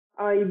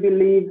I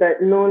believe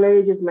that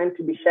knowledge is meant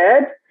to be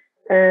shared.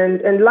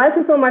 And life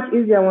is so much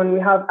easier when we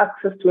have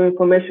access to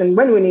information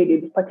when we need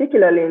it,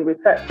 particularly in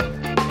research.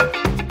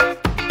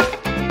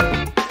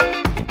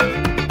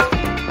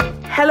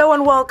 Hello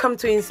and welcome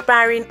to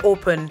Inspiring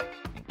Open,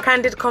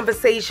 candid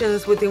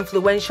conversations with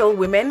influential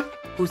women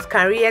whose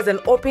careers and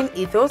open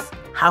ethos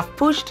have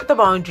pushed the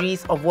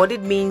boundaries of what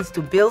it means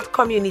to build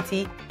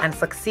community and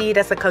succeed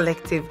as a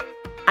collective.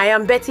 I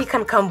am Betty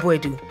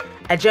Kankam-Boadu,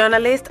 a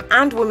journalist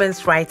and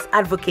women's rights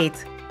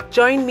advocate.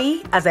 Join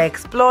me as I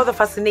explore the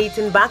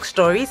fascinating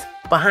backstories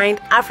behind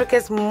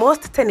Africa's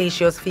most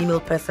tenacious female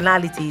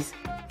personalities.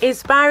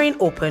 Inspiring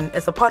Open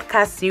is a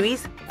podcast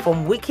series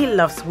from Wiki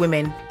Loves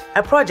Women,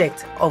 a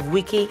project of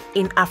Wiki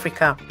in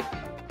Africa.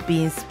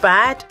 Be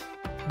inspired,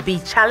 be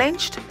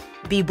challenged,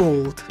 be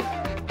bold.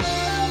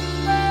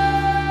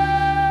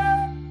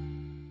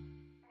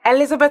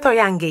 Elizabeth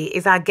Oyange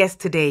is our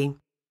guest today.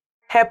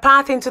 Her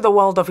path into the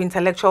world of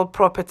intellectual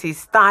property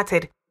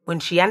started when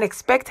she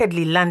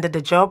unexpectedly landed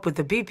a job with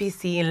the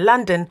BBC in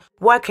London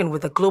working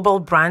with the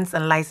global brands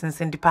and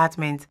licensing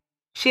department.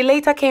 She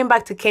later came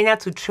back to Kenya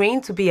to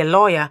train to be a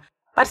lawyer,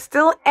 but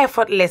still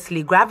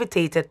effortlessly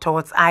gravitated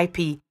towards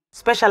IP,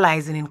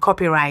 specializing in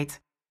copyright.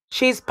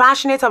 She is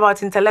passionate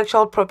about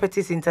intellectual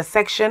property's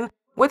intersection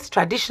with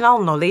traditional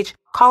knowledge,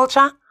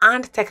 culture,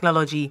 and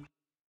technology.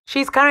 She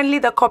is currently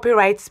the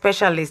copyright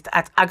specialist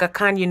at Aga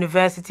Khan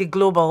University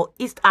Global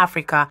East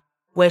Africa,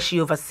 where she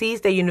oversees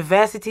the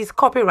university's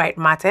copyright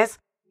matters,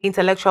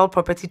 intellectual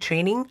property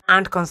training,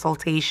 and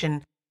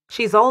consultation.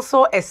 She is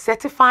also a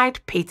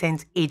certified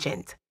patent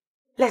agent.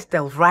 Let's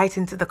delve right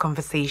into the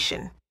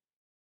conversation.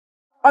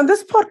 On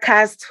this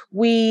podcast,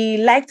 we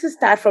like to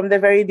start from the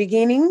very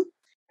beginning.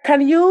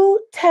 Can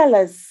you tell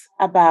us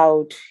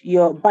about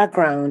your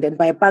background? And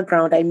by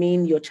background, I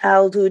mean your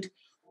childhood,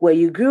 where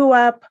you grew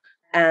up,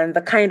 and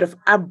the kind of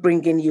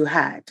upbringing you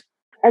had.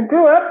 I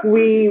grew up,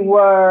 we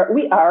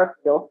are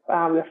still,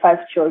 we're 5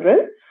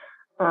 children.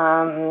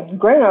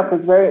 Growing up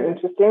was very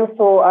interesting.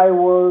 So I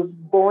was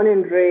born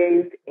and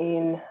raised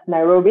in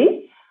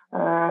Nairobi.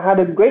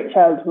 Had a great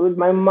childhood.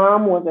 My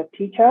mom was a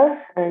teacher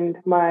and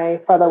my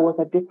father was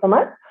a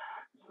diplomat.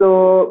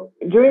 So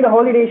during the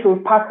holiday, she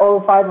would pack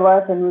all 5 of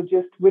us and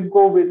we'd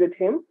go visit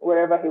him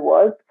wherever he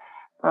was.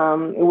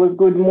 It was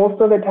good.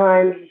 Most of the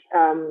time,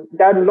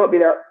 Dad would not be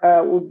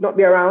there, would not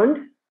be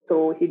around.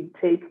 So he'd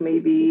take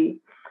maybe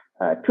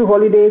 2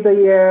 holidays a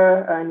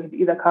year, and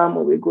he'd either come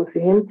or we'd go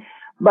see him.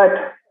 But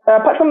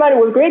apart from that, it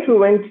was great. We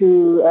went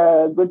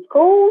to good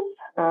schools,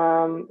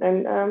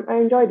 and I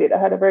enjoyed it. I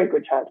had a very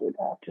good childhood,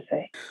 I have to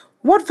say.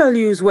 What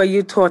values were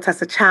you taught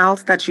as a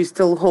child that you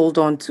still hold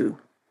on to?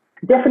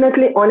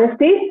 Definitely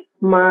honesty.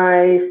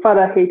 My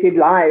father hated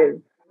lies.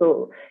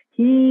 So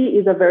he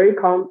is a very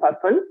calm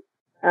person.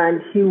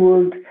 And he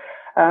would,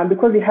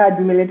 because he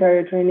had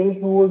military training,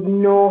 he would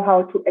know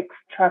how to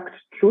extract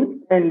truth.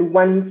 And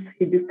once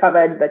he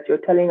discovered that you're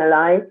telling a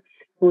lie,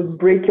 he would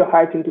break your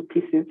heart into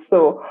pieces.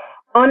 So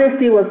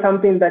honesty was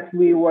something that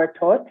we were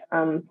taught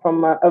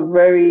from a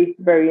very,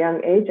 very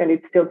young age. And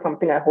it's still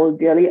something I hold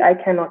dearly. I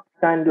cannot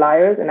stand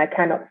liars and I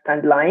cannot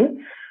stand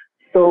lying.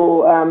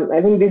 So I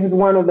think this is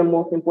one of the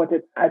most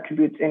important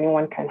attributes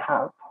anyone can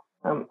have,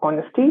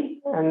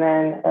 honesty, and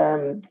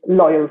then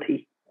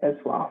loyalty as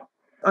well.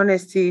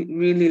 Honesty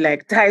really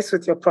ties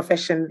with your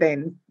profession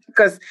then,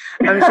 because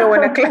I'm sure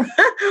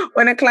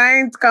when a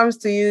client comes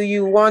to you,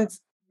 you want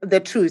the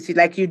truth.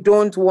 You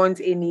don't want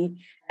any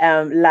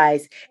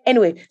lies.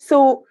 Anyway,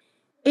 so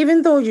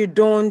even though you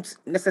don't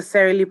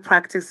necessarily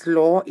practice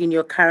law in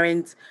your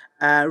current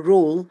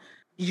role,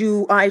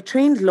 you are a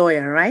trained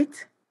lawyer,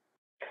 right?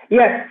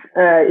 Yes,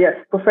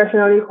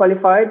 professionally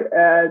qualified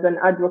as an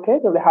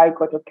advocate of the High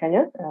Court of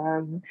Kenya.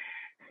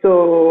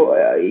 So,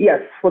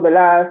 yes, for the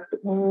last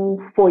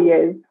 5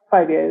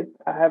 years,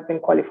 I have been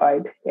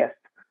qualified, yes.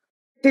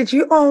 Did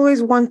you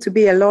always want to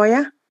be a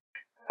lawyer?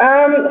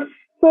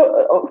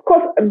 So, of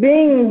course,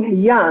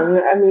 being young,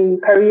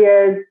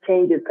 career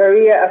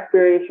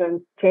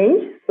aspirations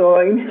change. So,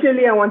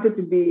 initially, I wanted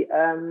to be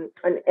an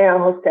air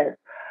hostess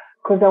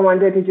because I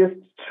wanted to just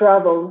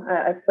travel.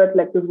 I felt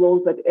like the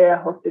roles that air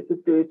hostesses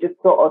do is just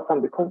so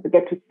awesome because they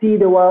get to see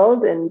the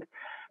world, and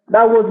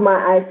that was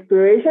my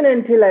aspiration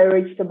until I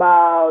reached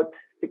about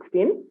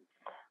 16.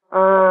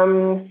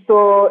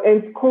 So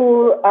in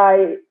school,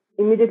 I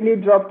immediately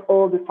dropped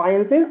all the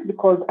sciences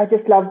because I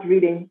just loved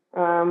reading.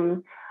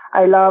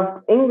 I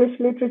loved English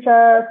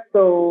literature.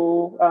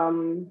 So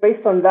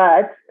based on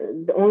that,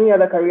 the only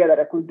other career that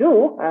I could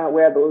do,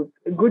 where there was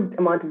a good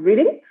amount of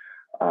reading,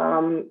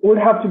 would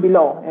have to be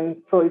law. And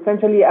so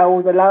essentially, I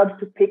was allowed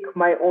to pick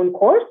my own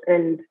course,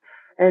 and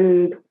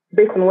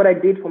based on what I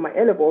did for my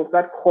A-levels,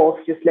 that course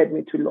just led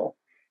me to law.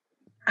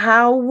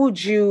 How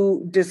would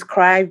you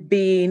describe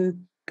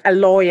being a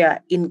lawyer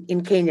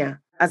in Kenya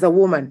as a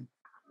woman?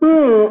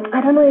 I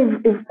don't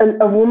know if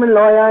a woman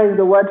lawyer is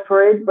the word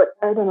for it, but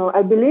I don't know.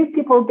 I believe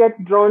people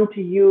get drawn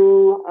to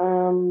you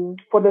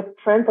for the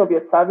strength of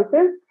your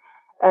services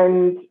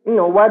And,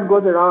 what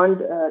goes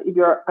around if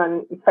you're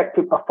an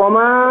effective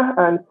performer.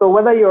 And so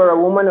whether you're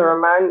a woman or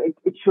a man,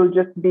 it should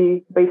just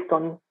be based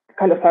on the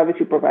kind of service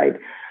you provide.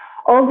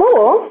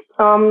 Although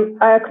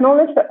I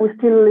acknowledge that we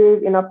still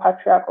live in a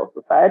patriarchal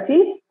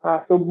society,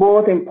 so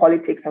both in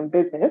politics and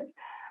business.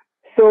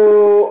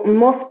 So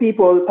most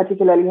people,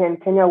 particularly here in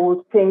Kenya,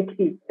 would think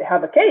if they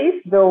have a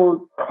case,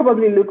 they'll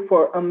probably look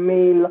for a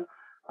male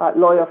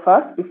lawyer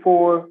first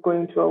before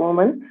going to a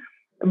woman.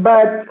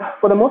 But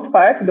for the most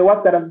part, the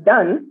work that I've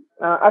done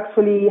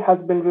actually has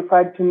been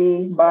referred to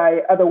me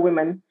by other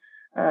women.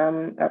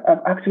 I've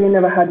actually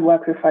never had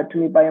work referred to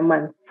me by a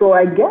man. So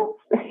I guess,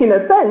 in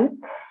a sense,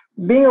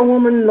 being a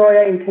woman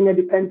lawyer in Kenya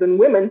depends on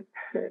women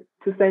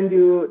to send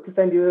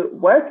you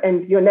work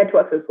and your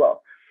networks as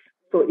well.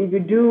 So if you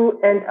do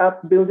end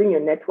up building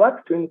your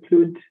network to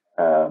include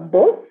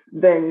both,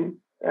 then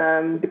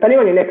depending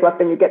on your network,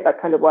 then you get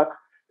that kind of work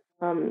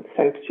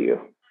sent to you.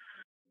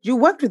 You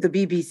worked with the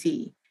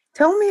BBC.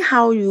 Tell me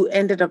how you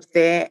ended up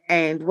there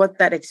and what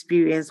that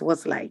experience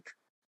was like.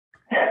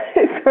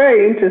 It's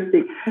very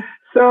interesting.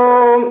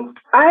 So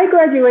I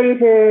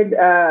graduated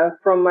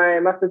from my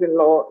master's in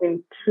law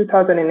in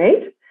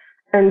 2008,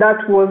 and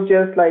that was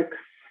just like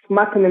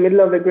smack in the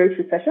middle of the Great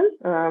Recession.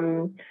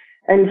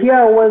 And here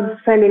I was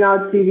sending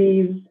out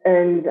CVs,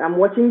 and I'm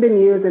watching the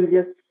news and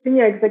just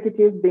senior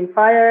executives being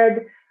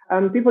fired,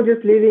 people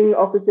just leaving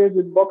offices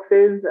with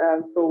boxes.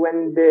 So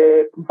when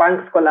the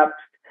banks collapsed.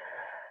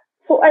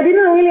 So I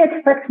didn't really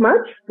expect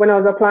much when I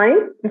was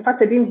applying. In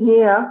fact, I didn't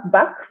hear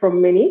back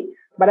from many,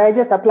 but I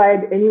just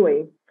applied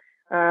anyway.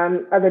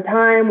 At the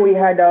time, we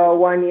had a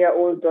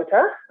 1-year-old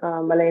daughter,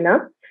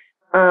 Malena.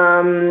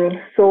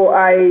 So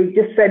I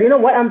just said, you know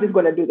what, I'm just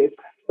going to do this.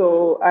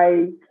 So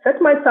I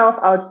set myself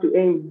out to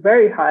aim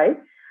very high.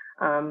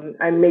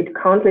 I made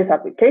countless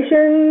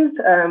applications.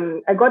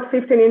 I got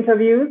 15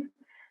 interviews.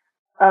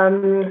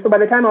 So by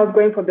the time I was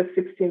going for the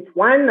 16th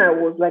one, I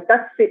was like,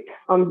 that's it,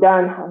 I'm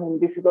done.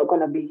 This is not going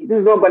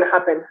to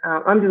happen.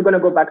 I'm just going to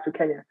go back to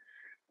Kenya.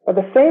 But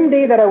the same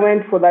day that I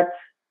went for that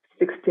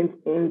 16th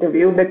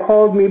interview, they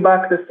called me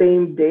back the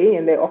same day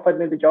and they offered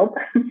me the job.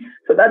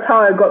 So that's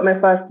how I got my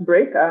first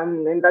break.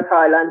 And that's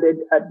how I landed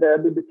at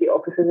the BBC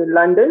offices in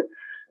London.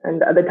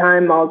 And at the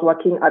time I was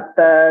working at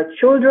the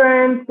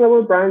Children's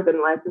Global Brands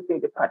and Licensing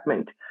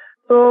Department.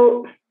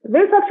 So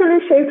this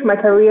actually shaped my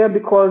career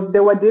because they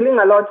were dealing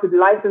a lot with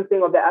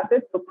licensing of the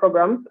assets of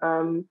programs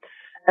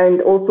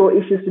and also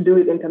issues to do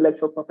with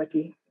intellectual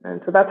property.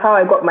 And so that's how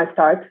I got my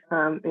start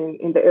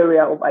in the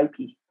area of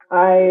IP.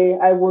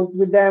 I was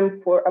with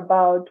them for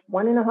about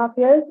 1.5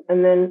 years,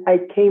 and then I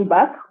came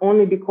back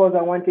only because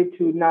I wanted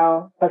to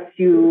now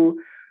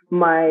pursue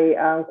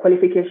my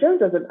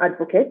qualifications as an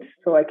advocate.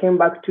 So I came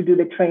back to do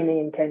the training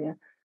in Kenya.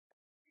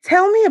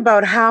 Tell me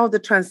about how the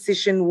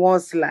transition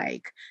was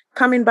like,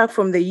 coming back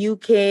from the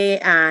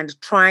UK and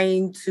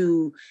trying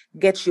to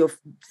get your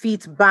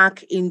feet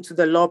back into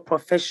the law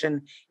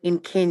profession in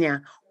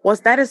Kenya. Was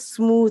that a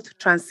smooth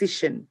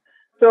transition?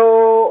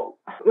 So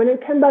when I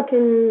came back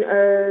in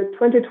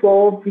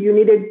 2012, you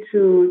needed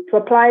to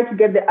apply to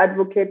get the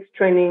advocates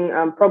training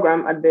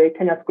program at the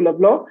Kenya School of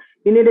Law.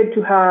 You needed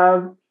to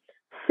have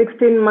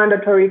 16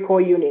 mandatory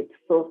core units.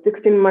 So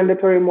 16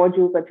 mandatory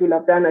modules that you'll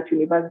have done at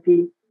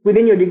university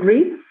within your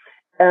degree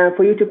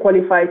for you to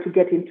qualify to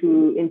get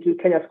into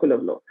Kenya School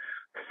of Law.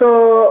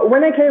 So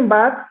when I came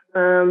back,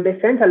 they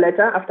sent a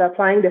letter. After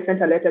applying, they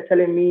sent a letter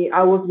telling me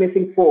I was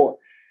missing 4.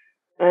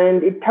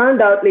 And it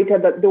turned out later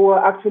that there were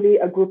actually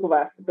a group of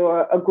us. There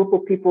were a group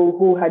of people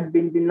who had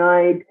been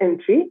denied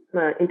entry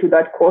into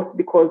that course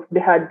because they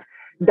had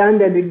done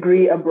their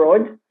degree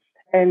abroad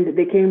and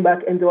they came back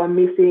and they were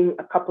missing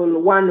a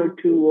couple, 1 or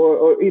 2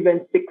 or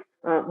even 6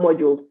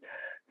 modules.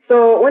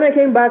 So when I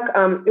came back,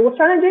 it was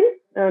challenging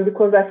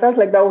because I felt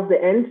like that was the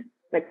end.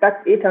 Like,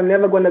 that's it. I'm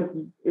never going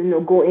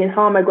to, go in.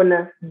 How am I going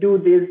to do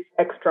these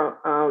extra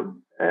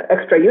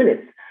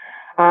units?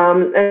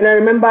 And I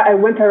remember I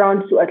went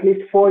around to at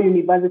least 4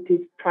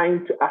 universities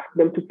trying to ask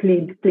them to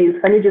please,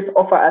 can you just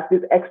offer us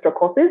these extra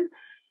courses?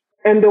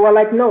 And they were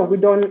like, no, we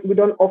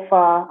don't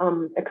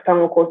offer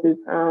external courses.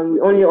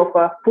 We only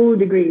offer full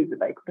degrees,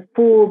 like the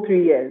full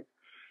 3 years.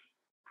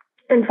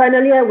 And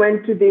finally, I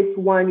went to this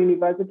one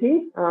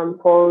university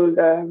called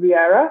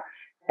Riara,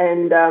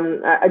 and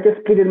I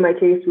just pleaded my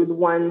case with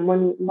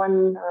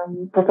one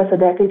professor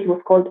there. I think he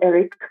was called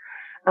Eric.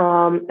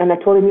 And I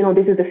told him,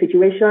 this is the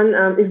situation.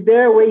 Is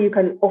there a way you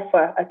can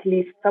offer at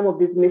least some of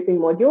these missing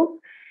modules?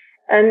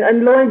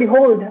 And lo and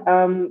behold,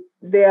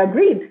 they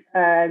agreed.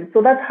 And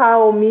so that's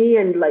how me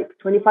and like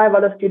 25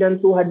 other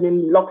students who had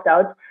been locked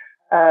out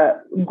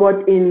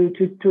got in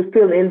to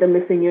fill in the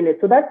missing unit.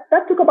 So that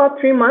took about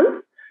 3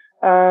 months.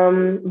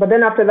 But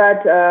then after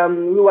that,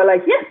 we were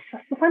like, yes,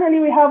 so finally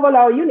we have all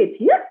our units.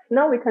 Yes,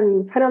 now we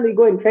can finally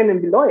go and train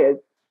and be lawyers.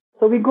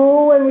 So we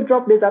go and we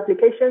drop these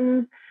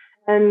applications.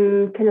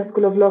 And Kenya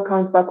School of Law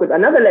comes back with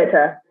another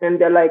letter. And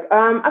they're like,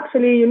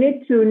 actually, you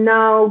need to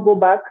now go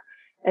back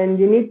and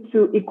you need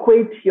to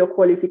equate your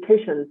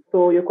qualifications.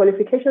 So your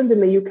qualifications in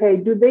the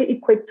UK, do they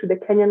equate to the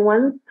Kenyan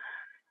ones?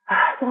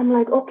 So I'm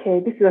like,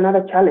 okay, this is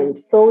another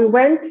challenge. So we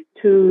went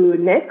to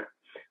NEC,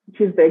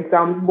 which is the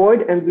exam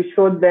board, and we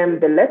showed them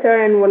the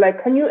letter, and we're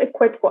like, can you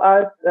equate for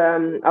us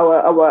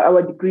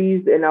our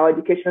degrees and our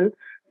education?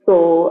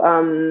 So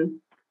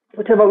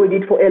whatever we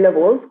did for A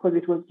levels, because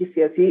it was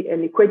GCSE,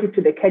 and equate it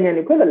to the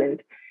Kenyan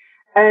equivalent.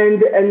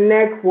 And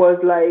NEC was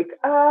like,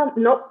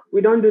 nope,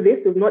 we don't do this.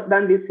 We've not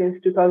done this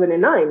since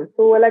 2009.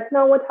 So we're like,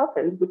 now what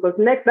happens? Because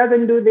NEC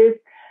doesn't do this,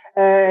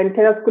 and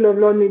Kenya School of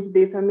Law needs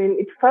this. I mean,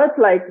 it felt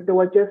like they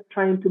were just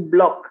trying to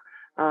block.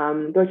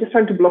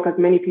 As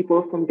many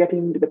people from getting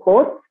into the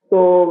course.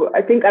 So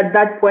I think at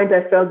that point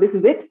I felt, this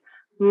is it.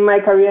 My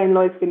career in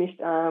law is finished.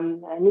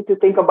 I need to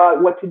think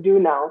about what to do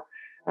now.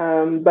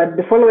 But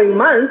the following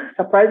month,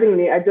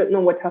 surprisingly, I don't know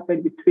what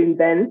happened between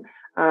then,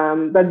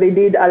 but they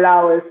did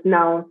allow us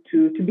now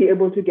to be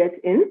able to get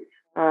in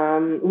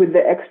with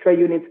the extra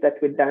units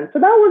that we'd done. So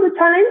that was a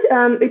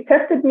challenge. It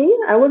tested me.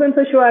 I wasn't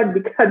so sure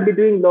I'd be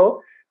doing law.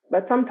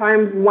 But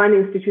sometimes one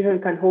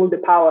institution can hold the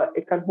power.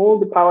 It can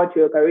hold the power to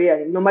your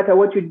career. No matter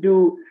what you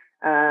do,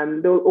 there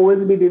will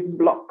always be this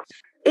block.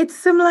 It's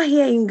similar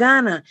here in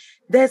Ghana.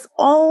 There's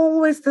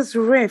always this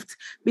rift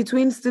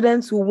between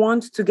students who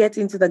want to get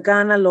into the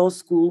Ghana Law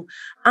School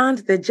and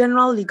the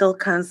General Legal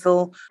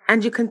Council.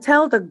 And you can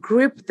tell the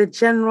grip the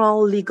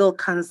General Legal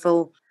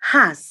Council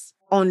has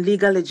on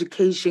legal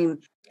education.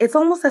 It's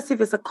almost as if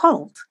it's a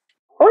cult.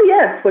 Oh,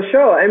 yes, for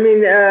sure. I mean,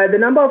 the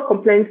number of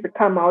complaints that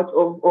come out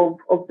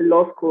of the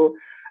law school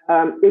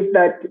is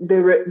that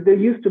they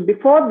used to,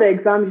 before the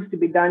exams used to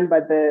be done by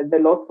the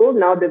law school,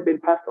 now they've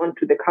been passed on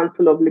to the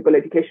Council of Legal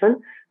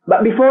Education.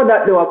 But before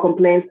that, there were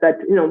complaints that,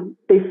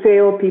 they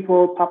fail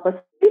people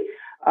purposely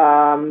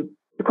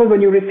because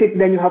when you resit,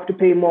 then you have to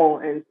pay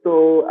more. And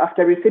so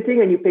after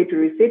resitting and you pay to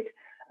resit,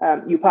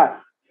 you pass.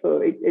 So,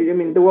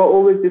 there were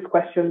always these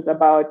questions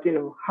about,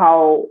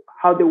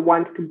 how they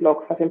want to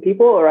block certain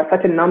people or a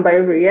certain number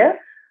every year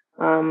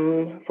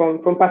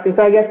from passing.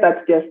 So I guess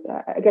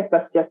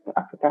that's just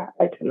Africa.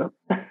 I don't know.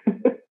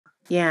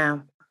 Yeah.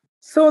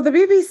 So the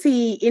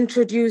BBC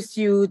introduced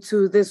you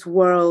to this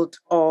world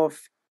of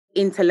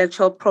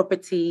intellectual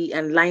property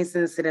and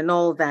licensing and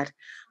all that.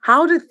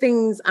 How did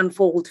things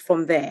unfold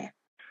from there?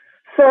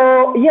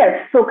 So,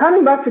 yes. So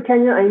coming back to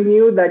Kenya, I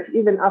knew that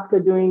even after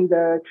doing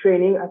the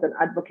training as an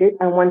advocate,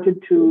 I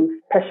wanted to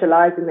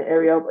specialize in the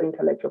area of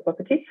intellectual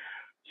property.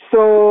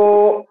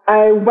 So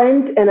I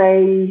went and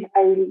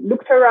I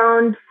looked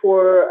around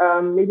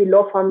for maybe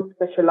law firms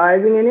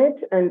specializing in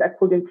it, and I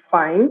couldn't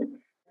find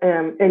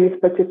any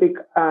specific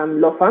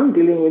law firm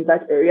dealing with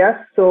that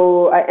area.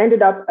 So I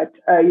ended up at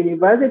a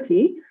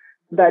university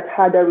that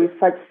had a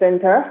research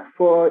center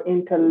for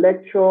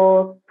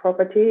intellectual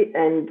property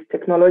and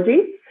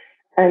technology.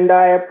 And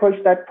I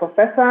approached that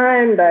professor,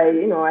 and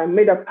I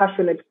made a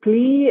passionate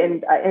plea,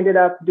 and I ended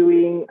up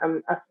doing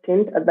a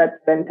stint at that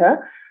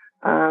center.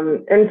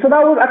 And so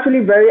that was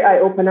actually very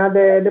eye-opener.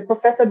 The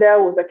professor there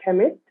was a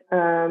chemist,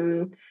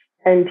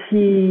 and he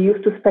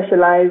used to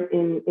specialize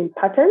in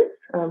patents.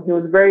 He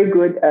was very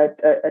good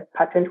at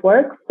patent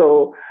work.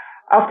 So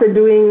after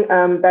doing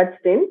that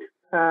stint,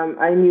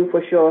 I knew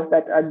for sure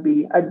that I'd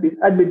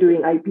be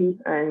doing IP,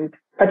 and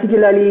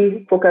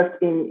particularly focused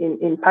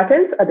in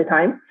patents at the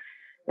time.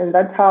 And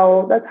that's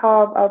how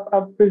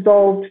I've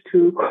resolved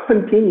to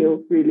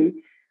continue, really.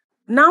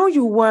 Now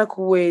you work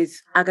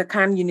with Aga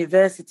Khan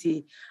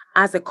University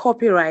as a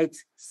copyright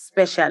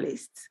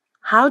specialist.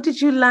 How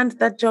did you land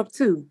that job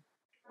too?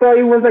 So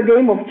it was a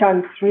game of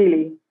chance,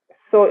 really.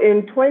 So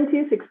in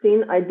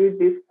 2016, I did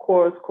this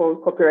course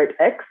called Copyright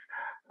X.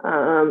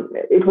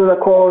 It was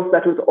a course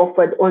that was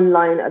offered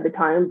online at the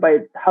time by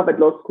Harvard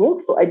Law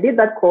School. So I did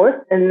that course,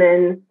 and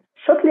then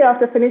shortly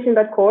after finishing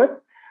that course,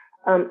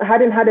 I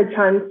hadn't had a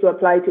chance to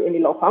apply to any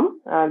law firm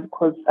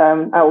because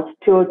I was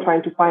still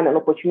trying to find an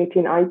opportunity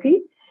in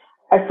IP.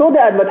 I saw the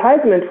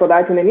advertisement for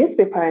that in a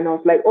newspaper, and I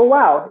was like, oh,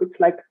 wow, it's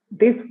like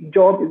this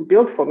job is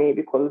built for me,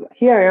 because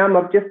here I am,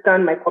 I've just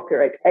done my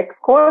Copyright X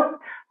course,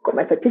 got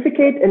my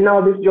certificate, and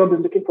now this job is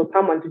looking for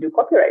someone to do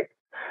copyright.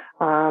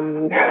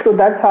 So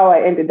that's how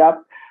I ended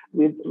up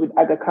with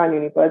Aga Khan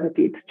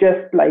University. It's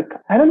just like,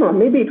 I don't know,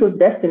 maybe it was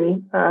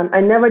destiny. I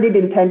never did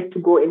intend to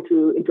go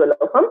into a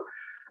law firm.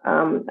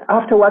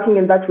 After working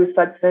in that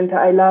research center,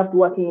 I loved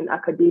working in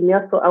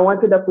academia. So I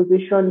wanted a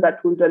position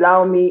that would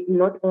allow me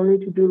not only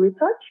to do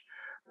research,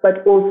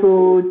 but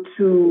also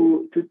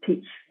to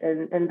teach.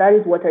 And that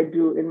is what I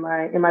do in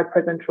my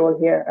present role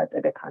here at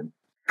Aga Khan.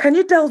 Can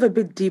you delve a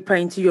bit deeper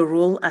into your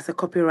role as a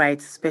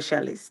copyright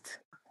specialist?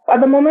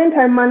 At the moment,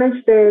 I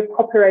manage the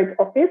copyright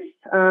office,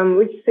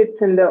 which sits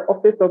in the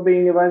office of the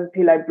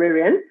university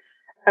librarian.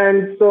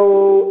 And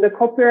so the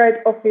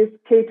copyright office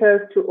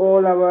caters to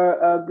all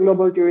our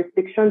global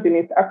jurisdictions in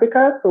East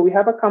Africa. So we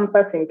have a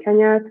campus in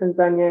Kenya,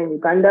 Tanzania, and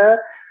Uganda,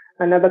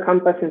 another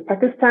campus in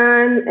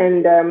Pakistan,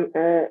 and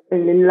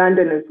in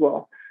London as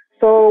well.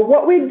 So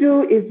what we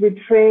do is we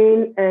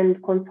train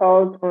and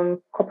consult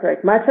on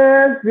copyright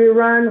matters. We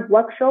run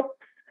workshops,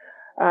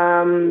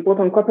 both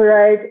on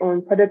copyright,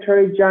 on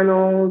predatory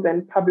journals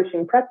and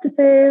publishing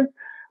practices.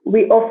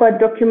 We offer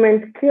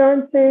document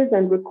clearances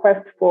and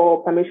requests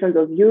for permissions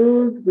of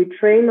use. We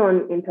train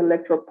on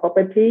intellectual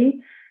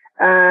property.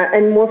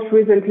 And most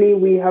recently,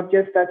 we have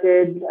just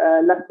started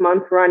last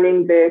month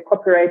running the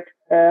Copyright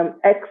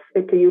X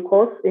AKU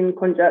course in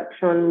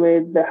conjunction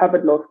with the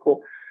Harvard Law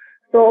School.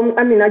 So,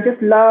 I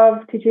just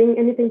love teaching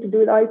anything to do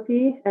with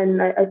IP, and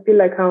I feel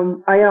like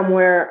I am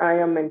where I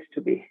am meant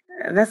to be.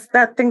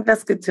 I think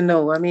that's good to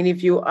know.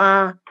 If you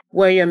are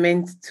where you're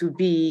meant to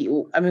be,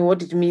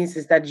 what it means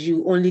is that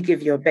you only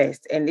give your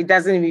best, and it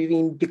doesn't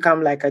even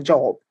become like a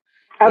job.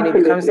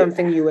 Absolutely. It becomes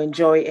something you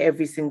enjoy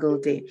every single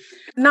day.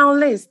 Now,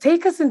 Liz,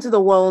 take us into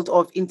the world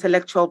of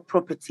intellectual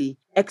property,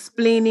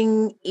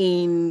 explaining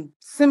in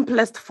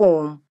simplest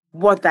form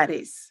what that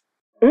is.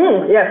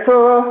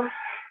 So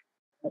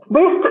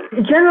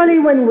generally,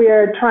 when we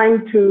are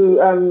trying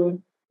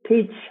to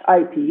teach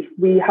IP,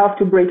 we have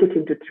to break it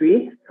into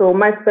three. So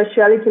my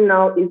specialty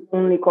now is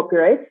only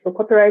copyright. So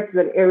copyright is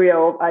an area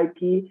of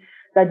IP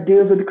that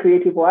deals with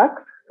creative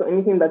work. So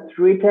anything that's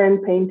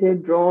written,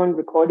 painted, drawn,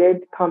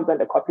 recorded comes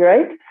under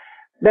copyright.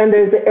 Then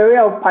there's the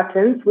area of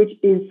patents, which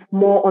is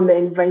more on the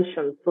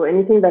invention. So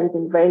anything that is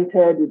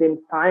invented within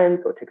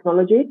science or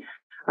technology,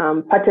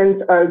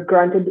 patents are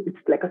granted. It's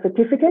like a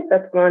certificate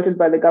that's granted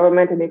by the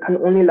government, and it can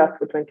only last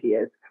for 20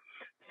 years.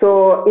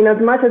 So in as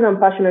much as I'm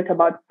passionate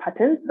about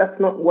patents, that's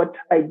not what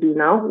I do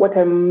now. What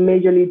I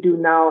majorly do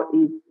now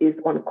is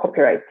on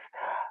copyright.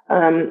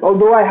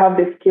 Although I have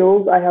the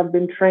skills, I have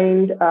been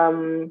trained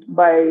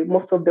by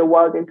most of the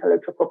world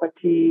intellectual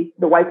property,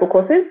 the WIPO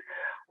courses,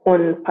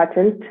 on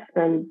patent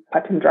and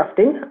patent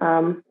drafting.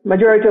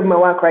 Majority of my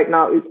work right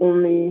now is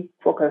only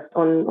focused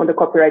on the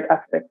copyright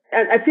aspect.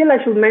 And I feel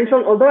I should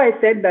mention, although I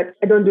said that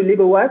I don't do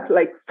legal work, so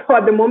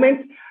at the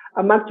moment,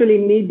 I'm actually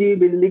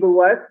knee-deep in legal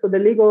work. So the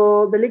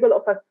legal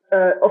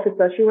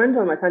officer, she went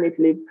on maternity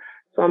leave.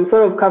 So I'm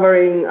sort of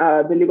covering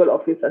the legal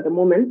office at the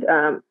moment.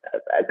 I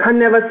can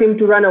never seem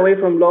to run away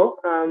from law.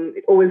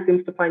 It always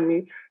seems to find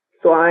me.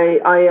 So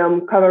I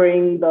am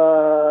covering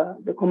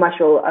the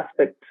commercial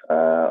aspect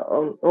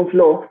of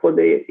law for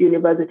the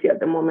university at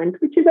the moment,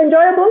 which is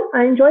enjoyable.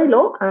 I enjoy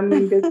law.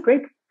 There's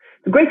great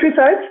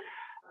research.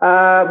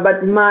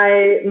 But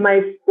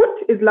my foot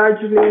is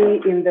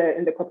largely in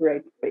the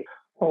copyright space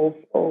of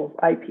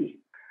IP.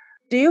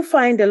 Do you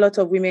find a lot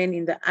of women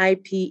in the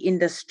IP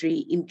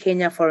industry in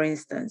Kenya, for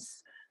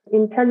instance?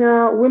 In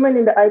Kenya, women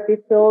in the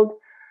IP field,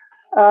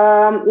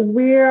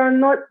 we are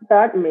not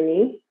that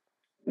many.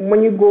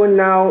 When you go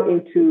now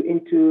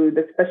into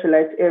the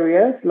specialized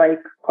areas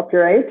like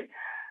copyright,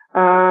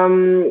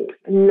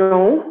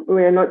 no,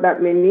 we're not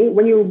that many.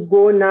 When you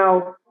go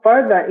now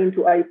further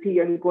into IP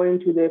and go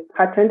into the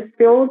patent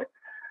field,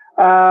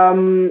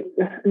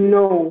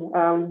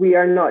 no, we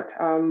are not.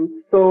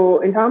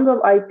 So in terms of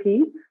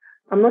IP,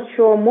 I'm not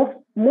sure.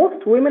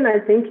 Most women, I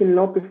think, in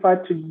law prefer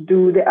to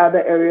do the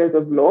other areas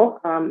of law.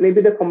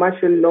 Maybe the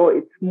commercial law,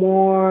 it's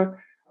more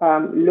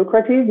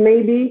lucrative.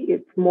 Maybe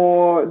there's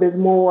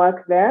more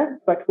work there.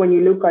 But when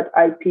you look at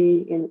IP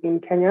in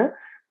Kenya,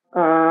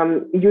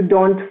 you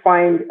don't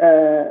find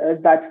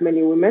that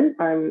many women.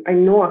 I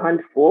know a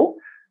handful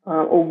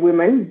of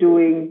women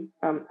doing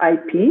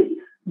IP.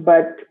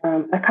 But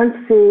I can't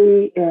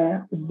say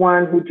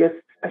one who just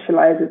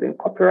specializes in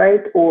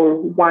copyright or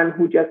one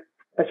who just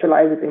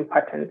specializes in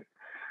patents.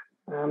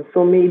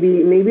 So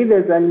maybe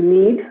there's a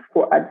need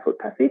for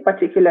advocacy,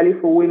 particularly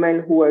for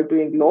women who are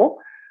doing law.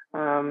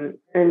 And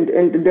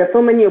there are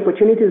so many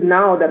opportunities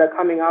now that are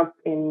coming up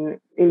in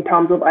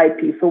terms of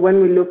IP. So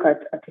when we look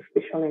at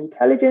artificial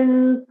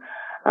intelligence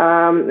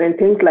and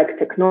things like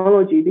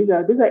technology, these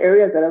are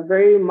areas that are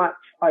very much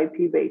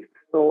IP based.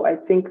 So I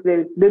think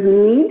there's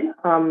need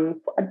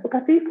for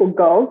advocacy for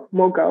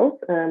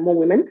more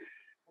women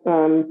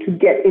to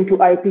get into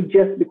IP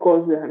just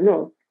because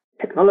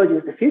technology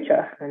is the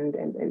future, and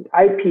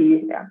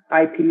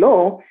IP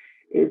law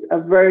is a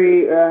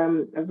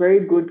very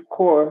good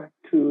core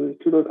to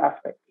those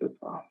aspects as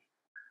well.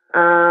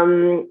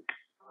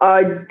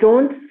 I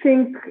don't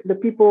think the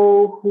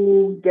people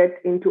who get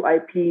into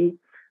IP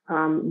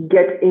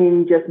get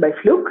in just by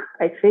fluke.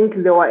 I think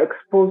they were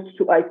exposed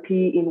to IP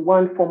in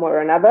one form or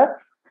another.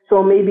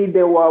 So maybe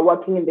they were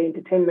working in the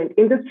entertainment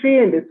industry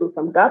and they saw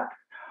some gaps,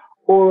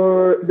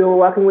 or they were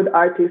working with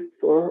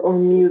artists or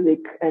music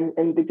and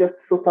they just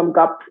saw some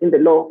gaps in the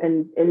law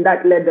and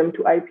that led them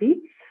to IP.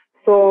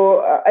 So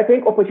I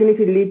think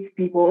opportunity leads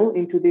people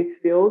into this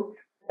field,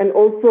 and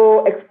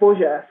also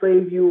exposure. So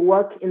if you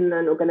work in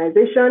an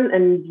organization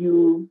and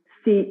you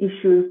see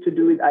issues to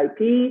do with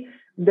IP,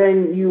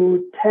 then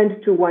you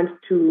tend to want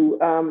to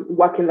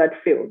work in that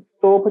field.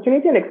 So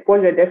opportunity and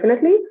exposure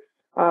definitely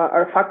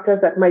are factors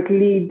that might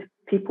lead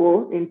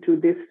people into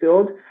this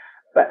field.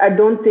 But I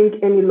don't think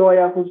any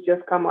lawyer who's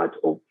just come out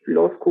of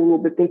law school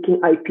will be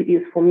thinking IP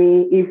is for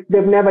me if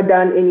they've never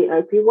done any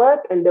IP work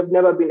and they've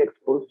never been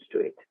exposed to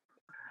it.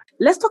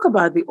 Let's talk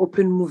about the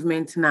open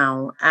movement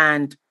now,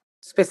 and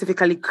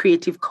specifically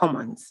Creative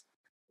Commons.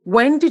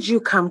 When did you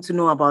come to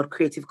know about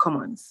Creative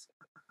Commons?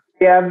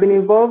 Yeah, I've been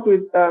involved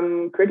with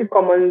Creative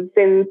Commons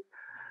since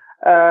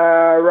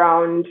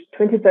around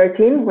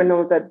 2013 when I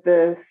was at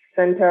the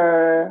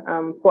Center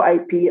for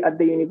IP at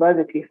the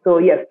university. So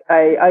yes,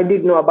 I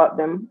did know about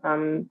them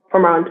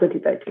from around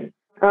 2013.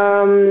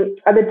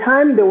 At the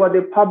time, there was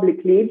a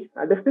public lead.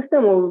 The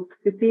system of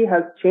CC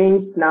has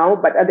changed now,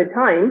 but at the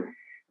time,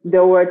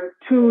 there were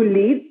two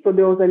leads. So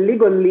there was a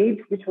legal lead,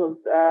 which was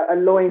a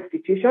law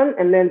institution,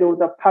 and then there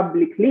was a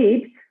public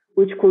lead,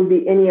 which could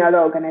be any other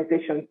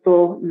organization.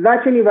 So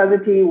that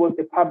university was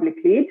the public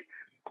lead,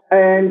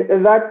 and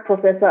that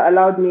professor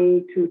allowed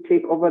me to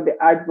take over the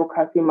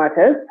advocacy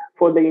matters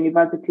for the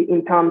university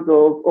in terms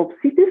of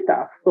CC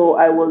stuff. So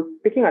I was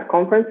speaking at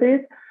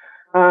conferences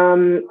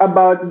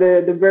about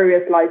the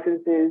various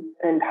licenses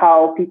and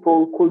how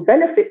people could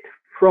benefit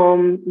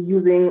from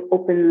using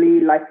openly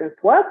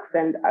licensed works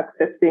and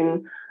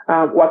accessing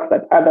works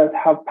that others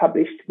have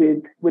published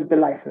with the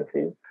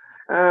licenses.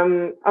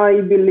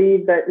 I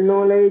believe that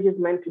knowledge is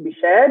meant to be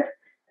shared,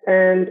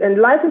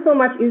 and life is so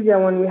much easier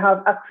when we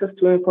have access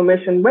to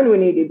information when we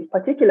need it,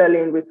 particularly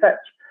in research.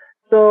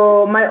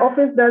 So my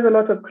office does a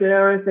lot of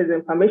clearances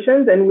and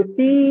permissions, and we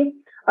see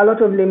a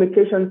lot of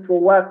limitations for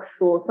work.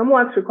 So some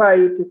works require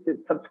you to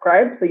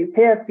subscribe, so you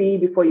pay a fee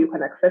before you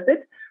can access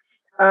it.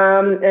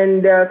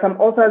 And there are some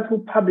authors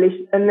who publish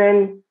and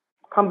then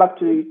come back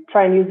to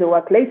try and use the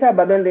work later,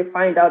 but then they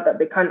find out that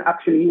they can't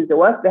actually use the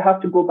work. They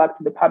have to go back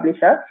to the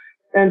publisher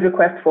and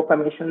request for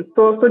permission.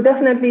 So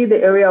definitely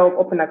the area of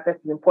open access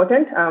is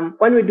important.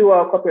 When we do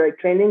our copyright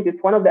training,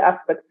 it's one of the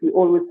aspects we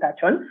always touch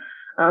on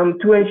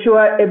to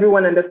ensure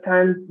everyone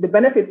understands the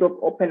benefits of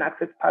open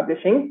access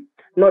publishing,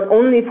 not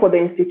only for the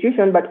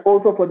institution, but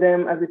also for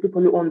them as the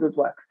people who own those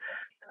works.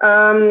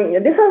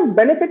 This has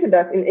benefited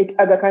us in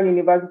Aga Khan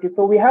University.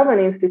 So we have an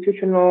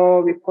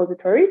institutional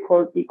repository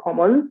called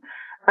eCommons,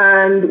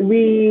 and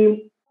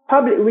we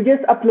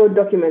just upload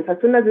documents. As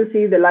soon as you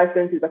see the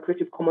license is a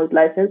Creative Commons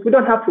license, we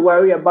don't have to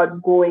worry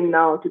about going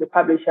now to the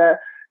publisher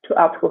to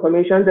ask for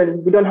permissions,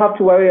 and we don't have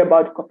to worry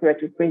about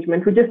copyright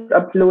infringement. We just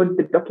upload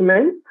the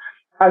documents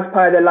as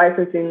per the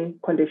licensing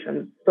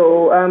conditions.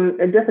 So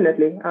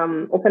definitely,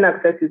 open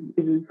access is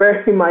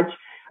very much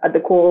at the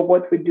core of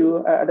what we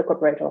do at the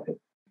Copyright Office.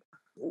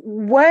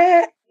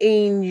 Where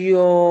in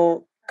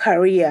your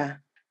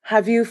career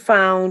have you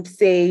found,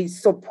 say,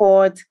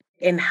 support,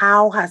 and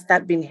how has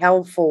that been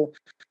helpful?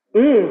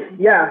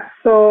 Yeah,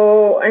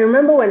 so I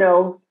remember when I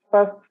was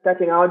first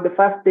starting out, the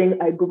first thing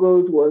I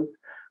Googled was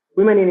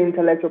women in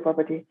intellectual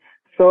property.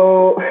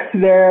 So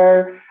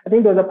I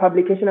think there was a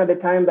publication at the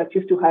time that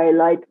used to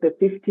highlight the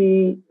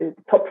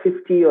top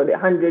 50 or the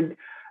 100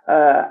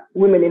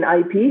 women in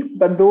IP,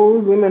 but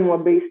those women were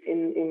based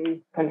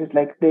in countries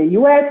like the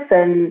US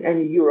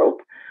and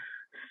Europe,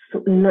 so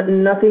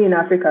nothing in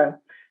Africa.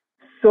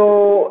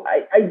 So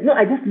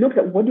I just looked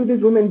at what do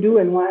these women do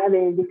and why are they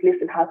in this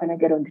list and how can I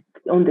get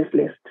on this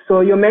list?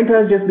 So your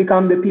mentors just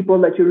become the people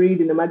that you read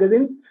in the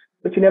magazines,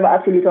 but you never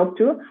actually talk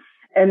to.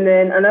 And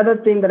then another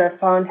thing that I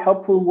found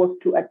helpful was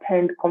to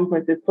attend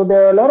conferences. So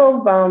there are a lot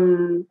of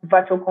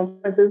virtual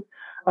conferences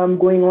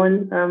going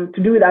on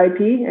to do with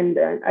IP, and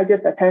I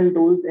just attend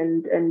those.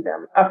 And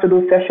after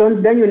those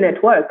sessions, then you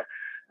network.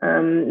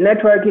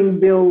 Networking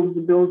builds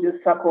your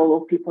circle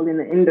of people in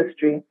the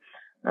industry.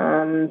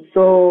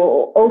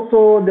 So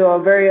also there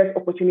are various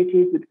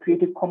opportunities with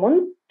Creative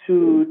Commons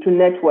to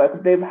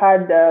network. They've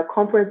had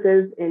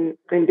conferences in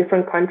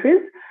different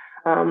countries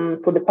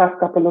for the past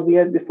couple of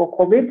years before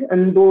COVID,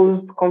 and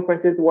those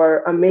conferences were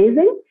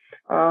amazing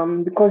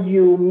because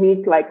you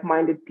meet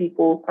like-minded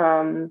people,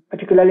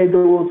 particularly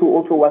those who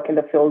also work in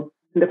the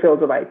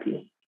fields of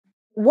IP.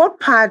 What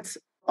parts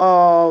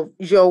of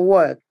your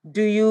work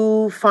do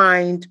you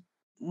find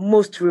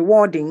most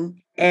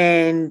rewarding,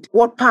 and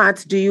what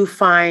parts do you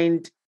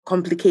find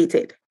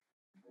complicated?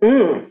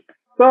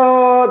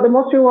 So the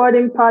most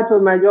rewarding part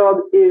of my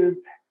job is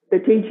the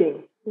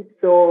teaching.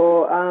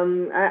 So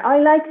I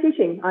like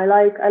teaching. I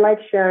like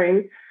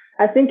sharing.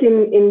 I think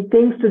in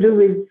things to do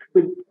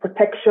with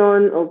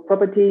protection of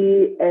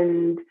property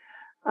and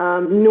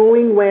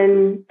knowing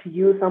when to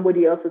use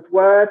somebody else's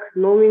work,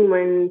 knowing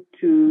when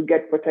to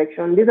get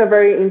protection. These are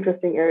very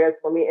interesting areas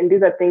for me, and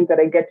these are things that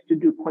I get to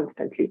do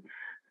constantly.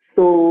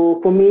 So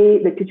for me,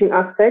 the teaching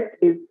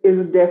aspect is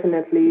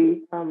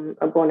definitely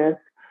a bonus.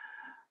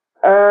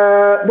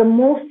 The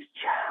most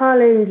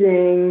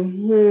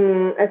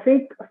challenging, I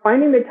think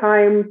finding the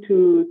time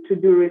to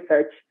do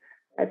research.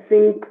 I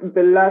think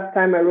the last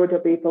time I wrote a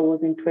paper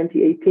was in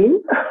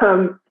 2018.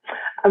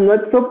 I'm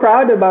not so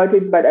proud about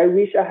it, but I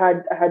wish I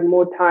had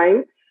more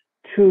time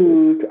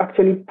to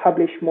actually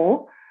publish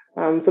more.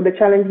 So the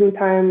challenging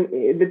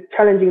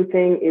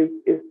thing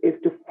is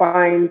to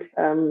find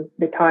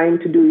the time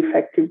to do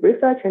effective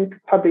research and to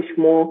publish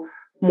more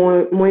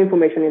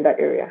information in that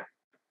area.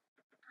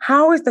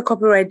 How is the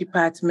copyright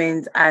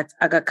department at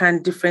Aga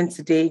Khan different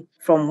today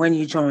from when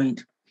you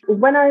joined?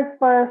 When I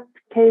first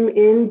came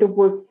in, there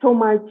was so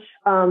much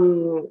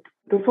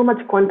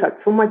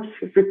contact, so much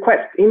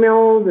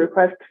emails,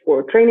 requests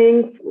for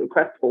training,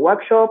 requests for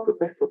workshops,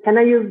 requests for can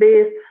I use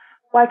this?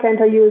 Why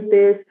can't I use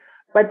this?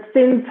 But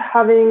since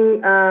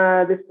having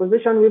this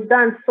position, we've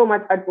done so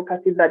much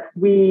advocacy that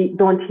we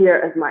don't hear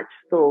as much.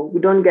 So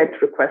we don't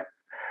get requests.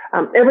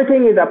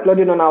 Everything is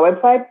uploaded on our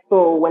website.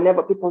 So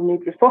whenever people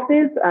need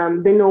resources,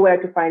 they know where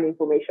to find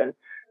information.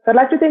 So I'd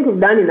like to think we've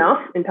done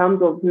enough in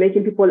terms of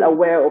making people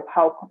aware of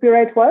how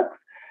copyright works.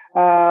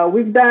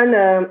 We've done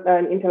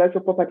an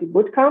intellectual property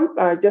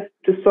bootcamp just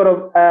to sort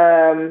of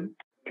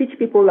teach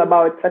people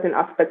about certain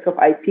aspects of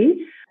IP.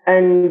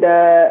 And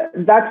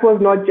that was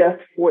not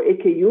just for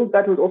AKU,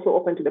 that was also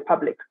open to the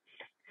public.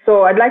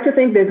 So I'd like to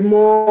think there's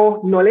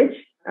more knowledge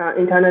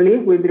internally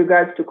with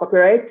regards to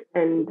copyright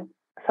and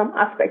some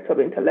aspects of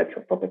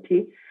intellectual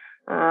property,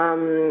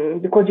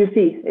 because you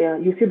see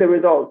the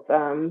results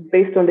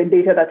based on the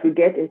data that we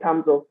get in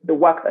terms of the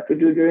work that we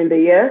do during the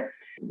year.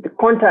 The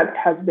contact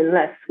has been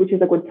less, which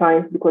is a good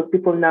sign because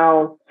people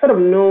now sort of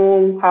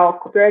know how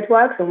copyright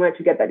works and where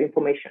to get that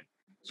information.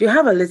 You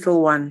have a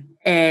little one,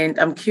 and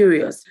I'm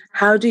curious,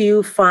 how do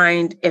you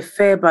find a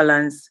fair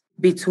balance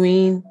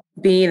between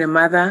being a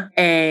mother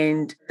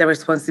and the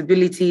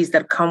responsibilities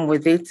that come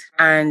with it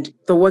and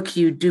the work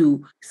you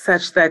do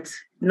such that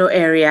no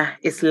area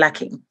is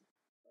lacking?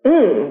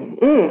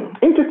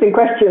 Interesting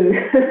question.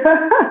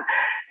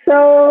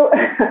 So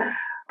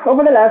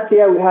over the last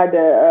year, we had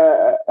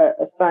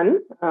a son,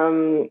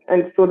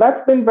 and so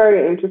that's been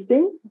very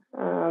interesting,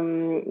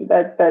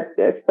 that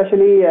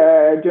especially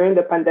during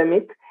the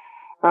pandemic.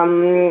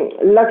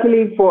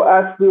 Luckily for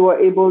us, we were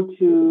able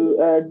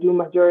to do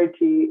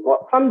majority,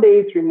 well, some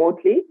days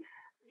remotely.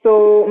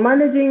 So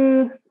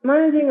managing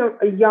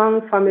a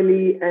young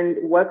family and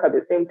work at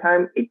the same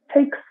time, it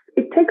takes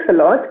a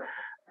lot.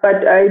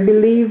 But I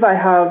believe I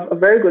have a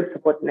very good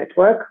support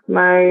network.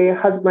 My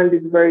husband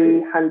is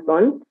very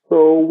hands-on,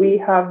 so we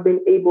have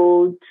been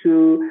able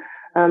to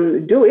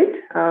do it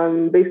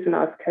based on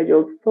our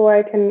schedules. So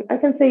I can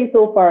say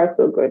so far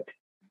so good.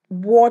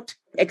 What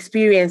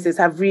experiences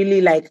have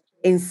really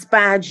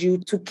inspired you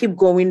to keep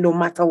going no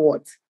matter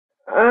what?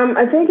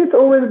 I think it's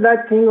always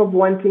that thing of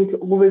wanting to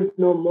always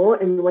know more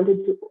and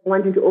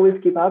wanting to always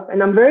keep up.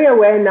 And I'm very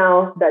aware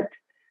now that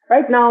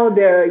right now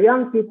there are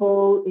young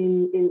people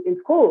in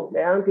school,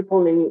 there are young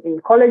people in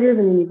colleges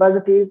and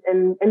universities,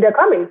 and they're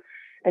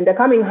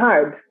coming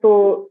hard.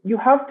 So you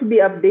have to be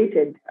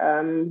updated.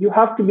 You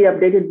have to be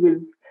updated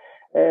with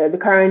the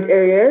current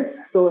areas.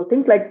 So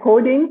things like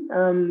coding,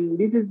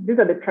 these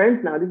are the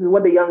trends now. This is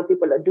what the young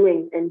people are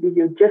doing. And if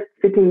you're just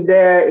sitting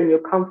there in your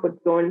comfort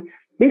zone,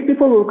 these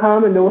people will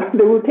come and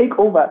they will take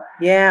over.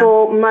 Yeah.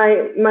 So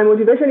my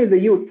motivation is the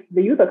youth.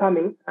 The youth are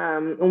coming,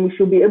 and we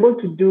should be able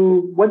to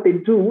do what they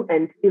do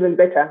and even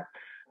better,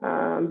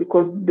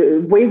 because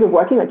the ways of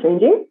working are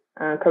changing,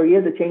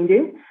 careers are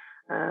changing.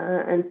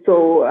 And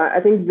so I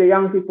think the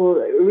young people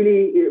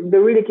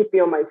really keep me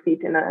on my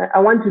feet, and I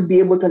want to be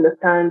able to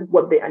understand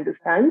what they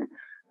understand.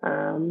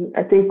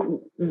 I think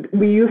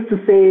we used to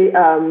say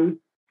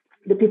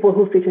the people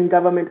who sit in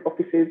government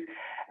offices,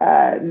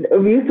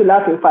 we used to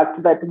laugh, in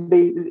fact, that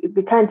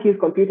they can't use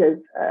computers.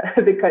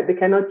 They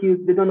cannot use,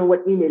 they don't know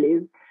what email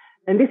is.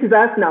 And this is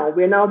us now.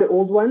 We're now the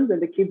old ones,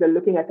 and the kids are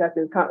looking at us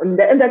and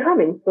they're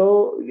coming.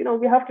 So,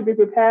 we have to be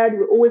prepared.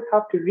 We always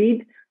have to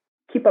read,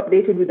 keep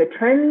updated with the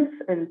trends,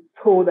 and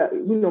so that,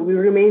 we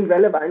remain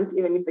relevant,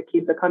 even if the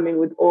kids are coming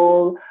with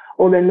all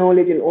their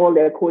knowledge and all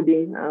their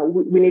coding.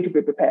 We need to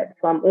be prepared.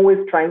 So I'm always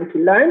trying to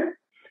learn.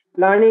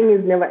 Learning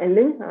is never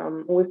ending.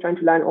 I'm always trying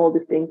to learn all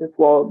these things as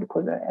well,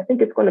 because I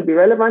think it's going to be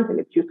relevant and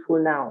it's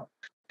useful now.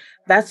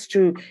 That's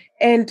true.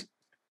 And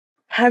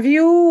have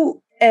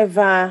you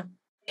ever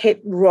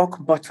hit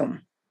rock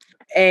bottom?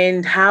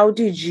 And how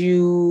did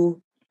you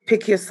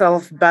pick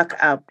yourself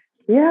back up?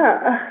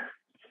 Yeah,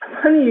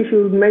 funny you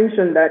should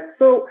mention that.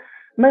 So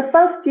my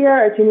first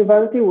year at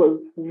university was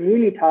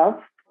really tough.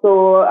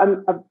 So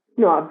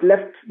I've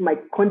left my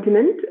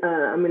continent.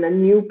 I'm in a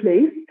new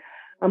place.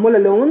 I'm all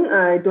alone.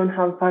 I don't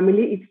have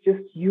family. It's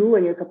just you,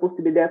 and you're supposed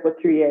to be there for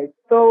 3 years.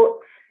 So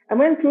I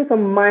went through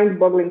some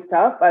mind-boggling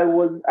stuff. I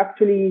was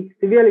actually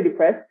severely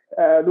depressed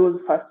those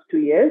first 2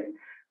 years.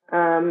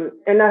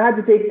 And I had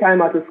to take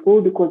time out of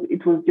school because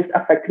it was just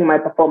affecting my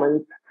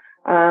performance.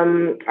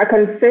 I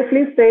can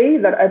safely say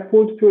that I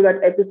pulled through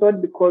that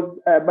episode because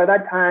by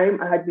that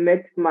time I had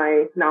met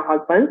my now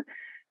husband,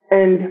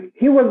 and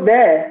he was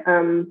there.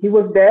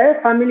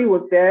 Family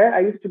was there. I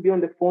used to be on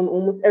the phone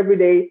almost every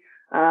day,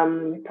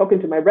 talking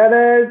to my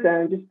brothers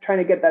and just trying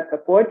to get that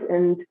support.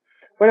 And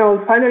when I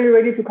was finally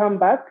ready to come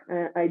back,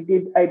 I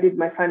did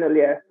my final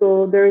year.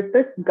 So there is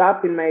this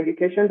gap in my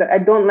education that I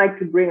don't like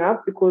to bring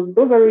up because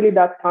those are really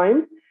dark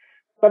times.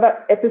 But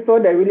that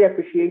episode, I really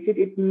appreciated.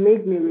 It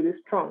made me really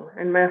strong.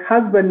 And my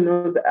husband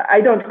knows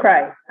I don't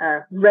cry,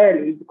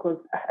 rarely, because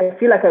I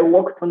feel like I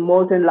walked on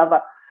molten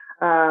lava.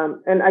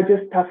 And I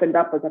just toughened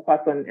up as a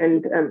person.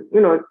 And,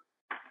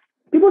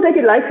 people take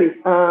it lightly.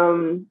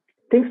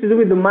 Things to do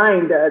with the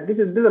mind. These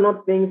are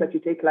not things that you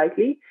take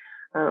lightly.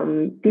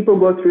 People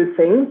go through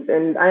things.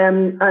 And I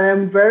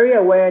am very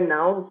aware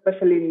now,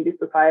 especially in this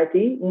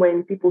society,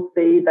 when people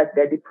say that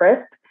they're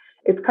depressed,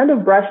 it's kind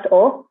of brushed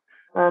off.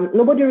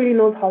 Nobody really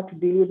knows how to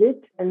deal with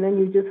it, and then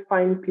you just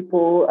find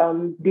people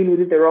deal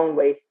with it the wrong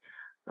way.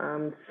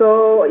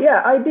 So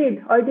yeah, I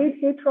did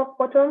hit rock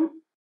bottom,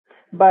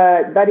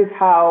 but that is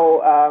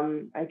how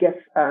I guess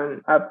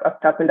I've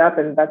toughened up,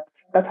 and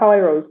that's how I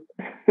rose.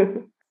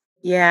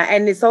 Yeah,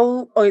 and it's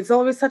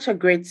always such a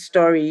great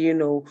story,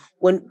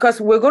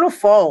 because we're gonna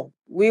fall.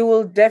 We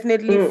will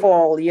definitely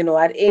fall,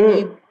 at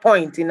any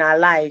point in our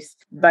lives,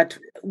 but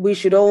we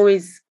should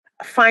always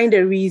find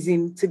a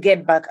reason to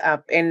get back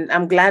up. And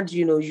I'm glad,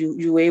 you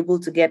were able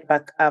to get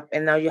back up,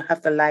 and now you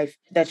have the life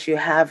that you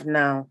have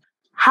now.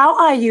 How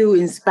are you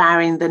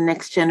inspiring the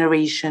next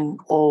generation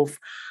of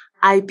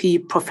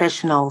IP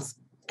professionals,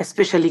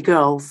 especially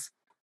girls?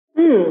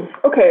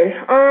 Okay.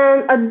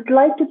 I'd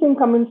like to think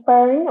I'm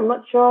inspiring. I'm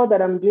not sure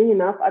that I'm doing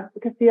enough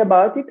advocacy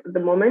about it at the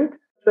moment.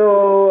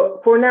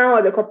 So for now,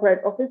 at the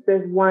corporate office,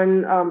 there's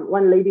one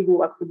lady who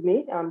works with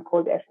me,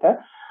 called Esther.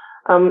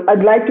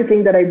 I'd like to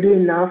think that I do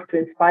enough to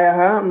inspire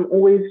her. I'm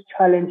always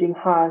challenging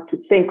her to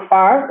think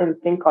far and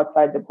think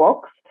outside the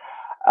box.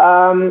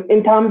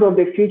 In terms of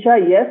the future,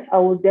 yes, I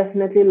would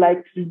definitely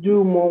like to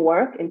do more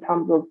work in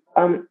terms of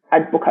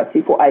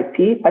advocacy for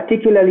IP,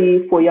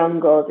 particularly for young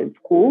girls in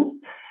schools.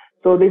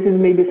 So this is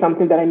maybe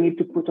something that I need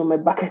to put on my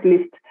bucket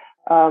list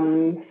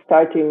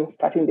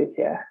starting this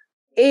year.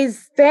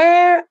 Is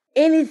there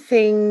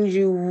anything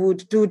you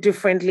would do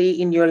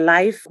differently in your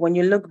life when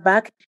you look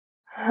back?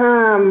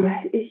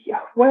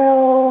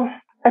 Well,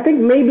 I think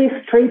maybe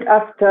straight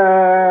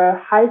after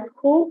high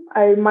school,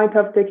 I might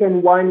have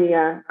taken 1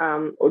 year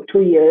or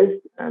 2 years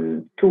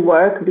to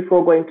work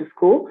before going to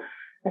school.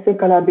 I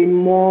think I'll have been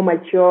more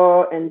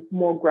mature and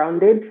more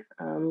grounded,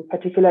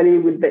 particularly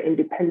with the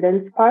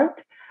independence part.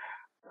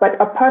 But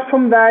apart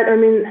from that, I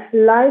mean,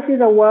 life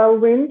is a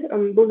whirlwind.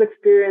 Those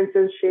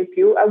experiences shape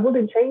you. I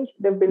wouldn't change.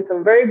 There have been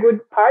some very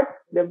good parts.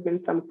 There have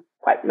been some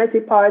quite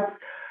messy parts.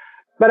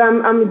 But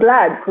I'm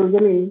glad, because, I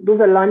mean, those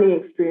are learning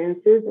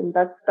experiences, and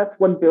that's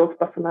what builds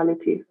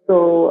personality.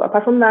 So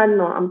apart from that,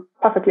 no, I'm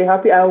perfectly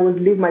happy. I always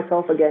live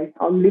myself again.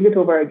 I'll live it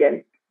over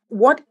again.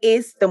 What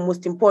is the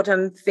most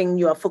important thing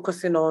you are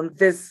focusing on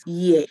this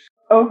year?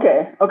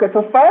 Okay.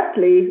 So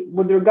firstly,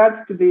 with regards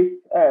to this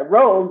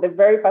role, the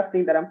very first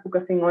thing that I'm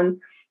focusing on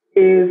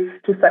is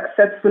to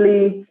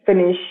successfully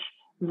finish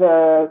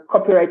the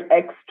Copyright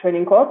X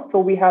training course. So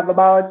we have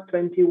about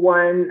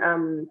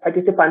 21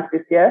 participants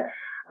this year.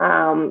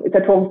 It's a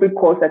 12-week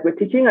course that we're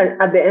teaching, and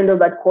at the end of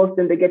that course,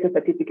 then they get a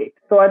certificate.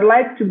 So I'd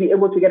like to be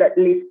able to get at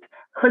least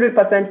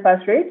 100%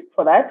 pass rate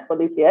for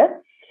this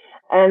year.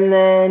 And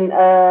then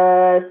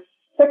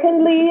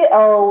secondly,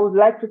 I would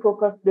like to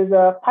focus, there's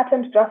a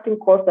patent drafting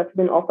course that's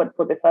been offered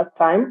for the first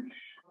time.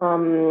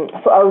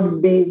 So I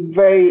would be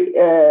very,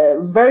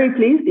 very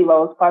pleased if I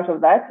was part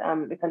of that.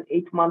 It's an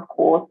 8-month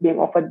course being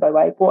offered by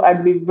WIPO.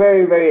 I'd be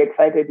very, very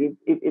excited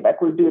if I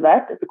could do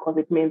that, because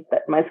it means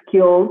that my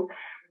skills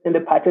in the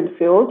patent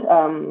field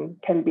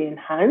can be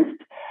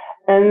enhanced.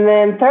 And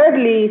then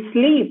thirdly,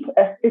 sleep.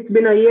 It's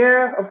been a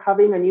year of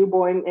having a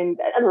newborn, and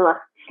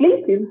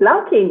sleep is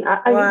lacking.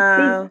 I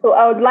need sleep, so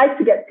I would like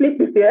to get sleep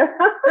this year.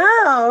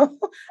 Oh,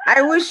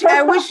 I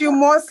wish you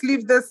more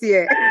sleep this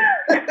year.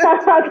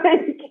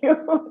 Thank you.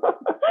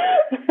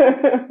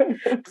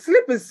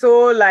 Sleep is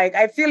so,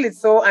 I feel it's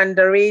so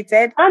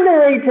underrated.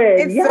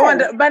 It's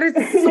yes. But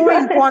it's so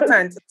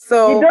important.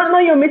 So you don't know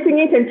you're missing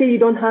it until you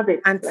don't have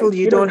it. Until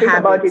you don't think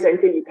have about it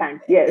until you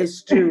can't. Yes,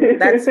 it's true.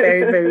 That's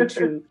very, very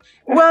true.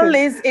 Well,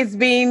 Liz, it's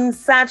been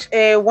such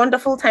a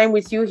wonderful time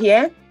with you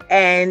here,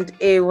 and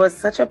it was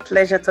such a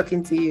pleasure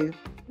talking to you.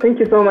 Thank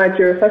you so much.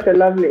 You're such a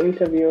lovely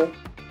interview.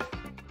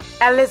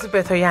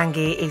 Elizabeth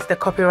Oyange is the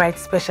copyright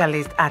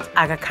specialist at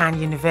Aga Khan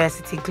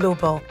University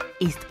Global,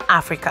 East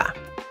Africa.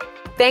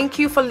 Thank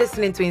you for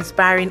listening to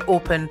Inspiring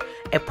Open,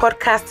 a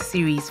podcast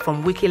series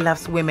from Wiki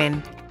Loves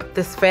Women.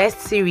 This first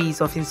series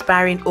of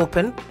Inspiring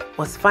Open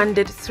was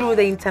funded through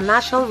the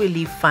International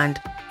Relief Fund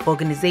for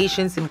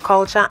Organizations in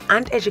Culture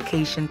and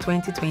Education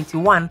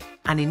 2021,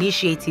 an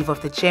initiative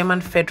of the Chairman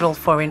Federal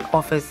Foreign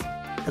Office,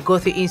 the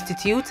Goethe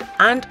Institute,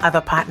 and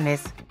other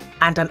partners,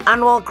 and an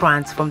annual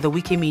grant from the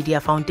Wikimedia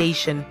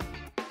Foundation.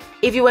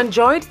 If you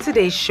enjoyed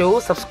today's show,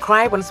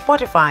 subscribe on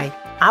Spotify,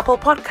 Apple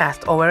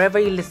Podcast, or wherever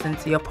you listen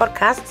to your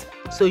podcasts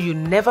so you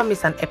never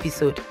miss an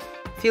episode.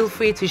 Feel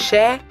free to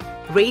share,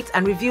 rate,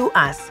 and review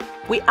us.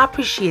 We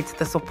appreciate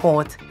the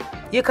support.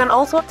 You can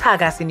also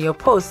tag us in your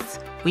posts.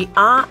 We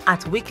are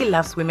at Wiki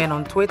Loves Women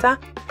on Twitter,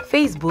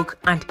 Facebook,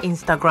 and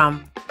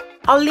Instagram.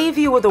 I'll leave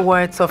you with the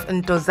words of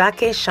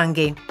Ntozake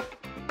Shange.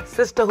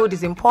 Sisterhood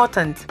is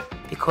important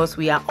because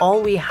we are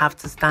all we have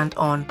to stand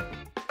on.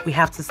 We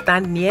have to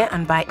stand near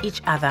and by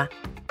each other,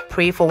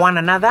 pray for one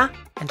another,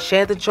 and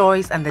share the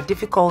joys and the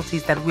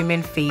difficulties that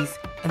women face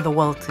in the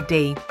world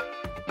today.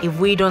 If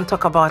we don't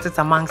talk about it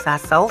amongst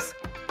ourselves,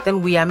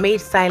 then we are made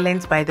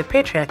silent by the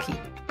patriarchy,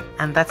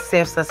 and that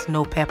serves us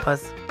no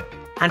purpose.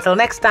 Until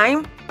next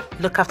time,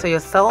 look after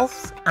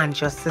yourselves and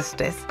your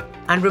sisters.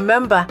 And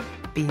remember,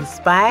 be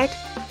inspired,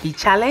 be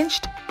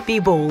challenged, be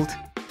bold.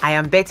 I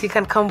am Betty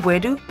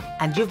Kankam-Boadu,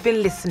 and you've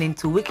been listening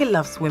to Wiki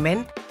Loves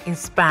Women,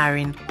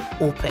 Inspiring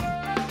Open.